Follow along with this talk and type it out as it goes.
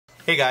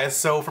Hey guys,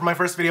 so for my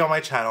first video on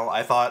my channel,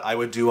 I thought I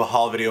would do a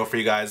haul video for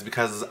you guys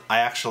because I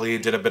actually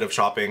did a bit of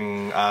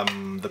shopping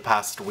the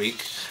past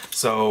week.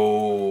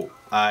 So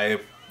I'm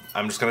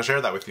just going to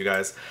share that with you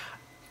guys.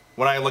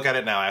 When I look at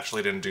it now, I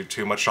actually didn't do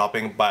too much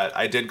shopping, but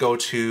I did go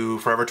to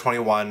Forever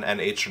 21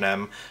 and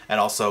H&M and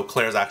also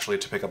Claire's actually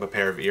to pick up a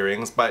pair of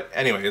earrings. But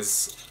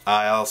anyways,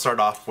 I'll start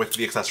off with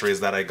the accessories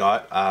that I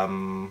got.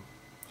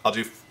 I'll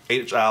do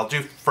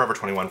Forever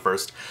 21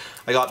 first.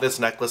 I got this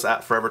necklace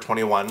at Forever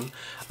 21.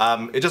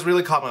 It just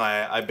really caught my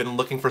eye. I've been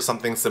looking for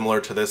something similar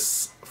to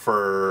this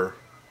for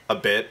a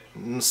bit.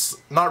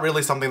 It's not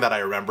really something that I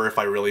remember if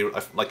I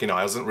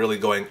wasn't really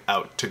going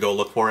out to go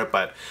look for it,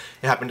 but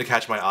it happened to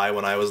catch my eye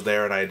when I was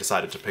there and I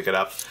decided to pick it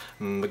up.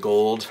 And the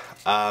gold,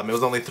 it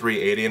was only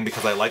 $3.80, and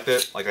because I liked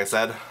it, like I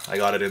said, I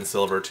got it in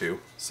silver too.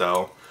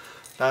 So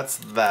that's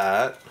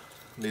that,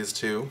 these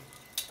two.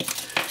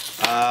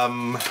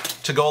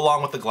 To go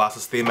along with the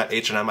glasses theme at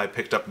H&M, I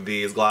picked up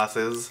these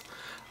glasses.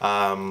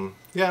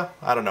 Yeah,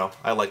 I don't know.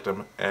 I liked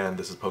them, and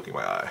this is poking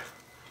my eye.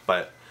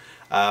 But,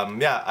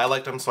 yeah, I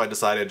liked them, so I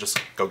decided just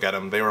go get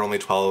them. They were only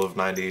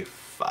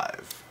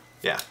 $12.95.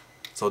 Yeah.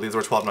 So these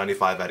were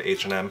 $12.95 at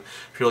H&M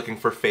if you're looking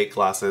for fake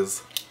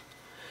glasses.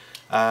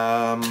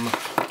 And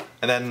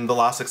then the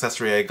last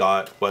accessory I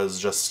got was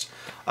just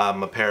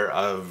a pair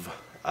of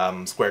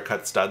square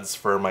cut studs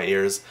for my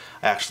ears.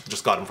 I actually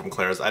just got them from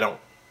Claire's. I don't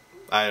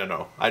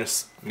know. I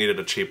just needed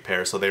a cheap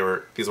pair, so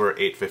these were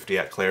 $8.50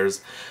 at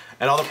Claire's.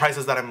 And all the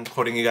prices that I'm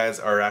quoting you guys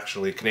are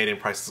actually Canadian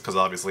prices because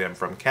obviously I'm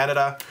from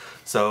Canada.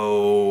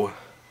 So,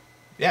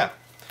 yeah.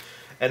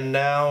 And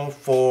now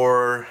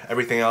for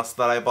everything else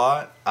that I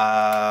bought.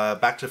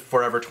 Back to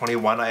Forever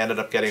 21, I ended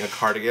up getting a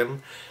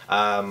cardigan.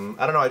 I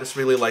don't know, I just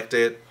really liked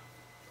it.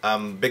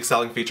 Big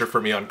selling feature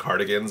for me on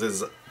cardigans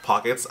is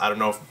pockets. I don't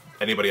know if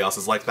anybody else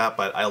is like that,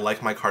 but I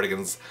like my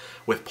cardigans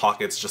with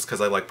pockets just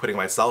because I like putting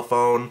my cell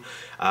phone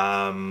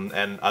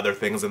and other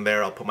things in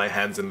there. I'll put my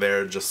hands in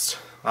there, just,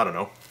 I don't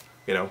know,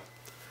 you know.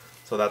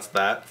 So that's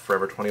that,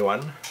 Forever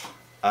 21.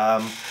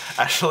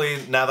 Actually,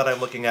 now that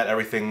I'm looking at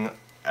everything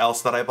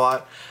else that I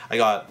bought, I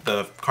got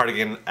the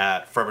cardigan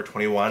at Forever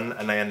 21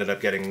 and I ended up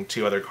getting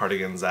two other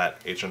cardigans at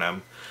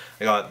H&M.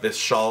 I got this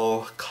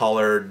shawl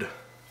collared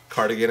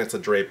cardigan. It's a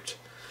draped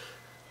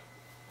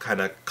kind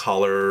of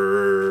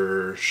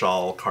collar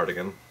shawl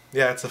cardigan.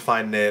 Yeah, it's a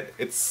fine knit.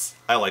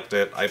 I liked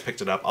it. I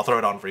picked it up. I'll throw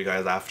it on for you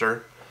guys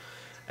after.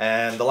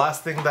 And the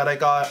last thing that I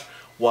got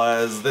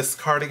was this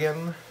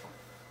cardigan.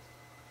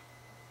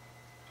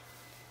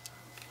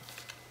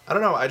 I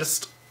don't know,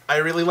 I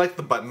really like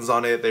the buttons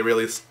on it. They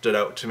really stood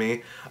out to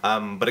me.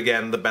 But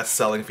again, the best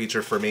selling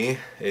feature for me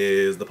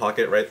is the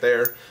pocket right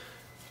there.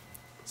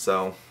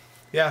 So,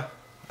 yeah.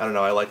 I don't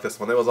know, I like this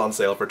one. It was on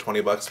sale for 20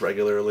 bucks,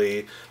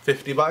 regularly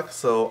 50 bucks,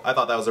 so I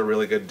thought that was a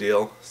really good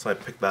deal, so I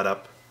picked that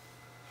up.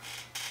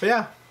 But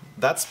yeah,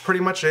 that's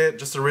pretty much it.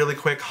 Just a really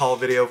quick haul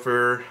video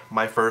for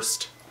my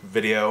first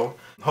video.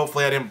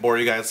 Hopefully I didn't bore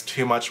you guys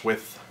too much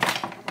with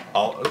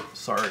all, oh,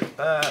 sorry,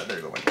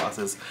 there go my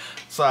glasses.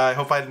 So I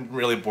hope I didn't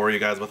really bore you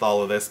guys with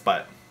all of this,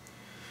 but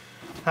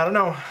I don't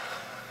know.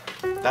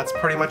 That's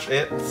pretty much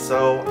it,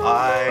 so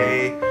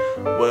I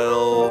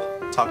will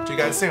talk to you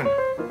guys soon.